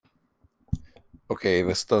Okay,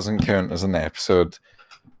 this doesn't count as an episode.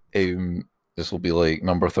 This will be like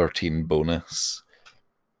number 13 bonus.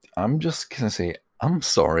 I'm just gonna say I'm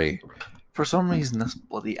sorry. For some reason, this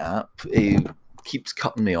bloody app keeps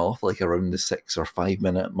cutting me off like around the 6 or 5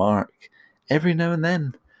 minute mark every now and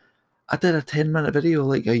then. I did a 10-minute video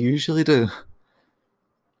like I usually do,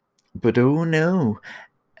 but oh no,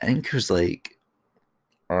 Anchor's like,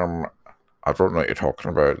 um, I don't know what you're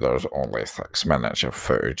talking about. There's only 6 minutes of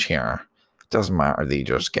footage here. Doesn't matter. They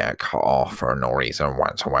just get cut off for no reason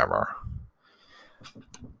whatsoever.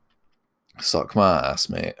 Suck my ass,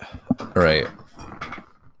 mate. Right.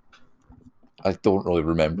 I don't really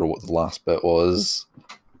remember what the last bit was,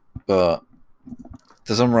 but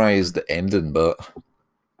to summarize the ending bit,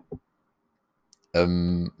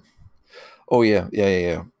 um, oh yeah.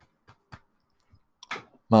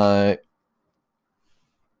 My,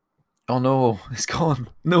 oh no, it's gone.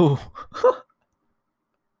 No.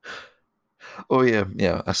 Oh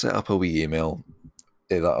yeah. I set up a wee email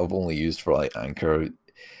that I've only used for like Anchor. If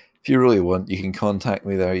you really want, you can contact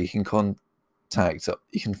me there. You can contact it.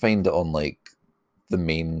 You can find it on like the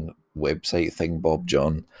main website thing, Bob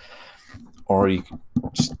John, or you can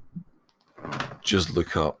just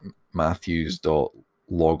look up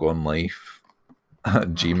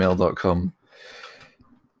matthews.logonlife@gmail.com.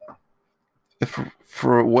 If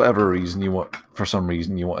for whatever reason you want, for some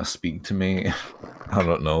reason you want to speak to me, I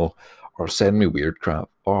don't know, or send me weird crap.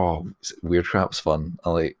 Oh, weird crap's fun.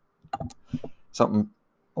 I like something.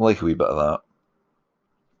 I like a wee bit of that.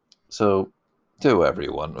 So do whatever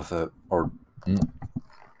you want with it,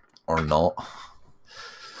 or not.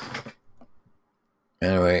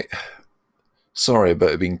 Anyway, sorry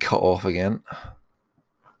about it being cut off again.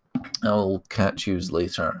 I'll catch yous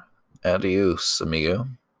later. Adios, amigo.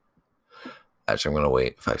 Actually, I'm going to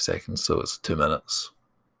wait 5 seconds, so it's 2 minutes.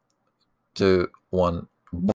 2, 1.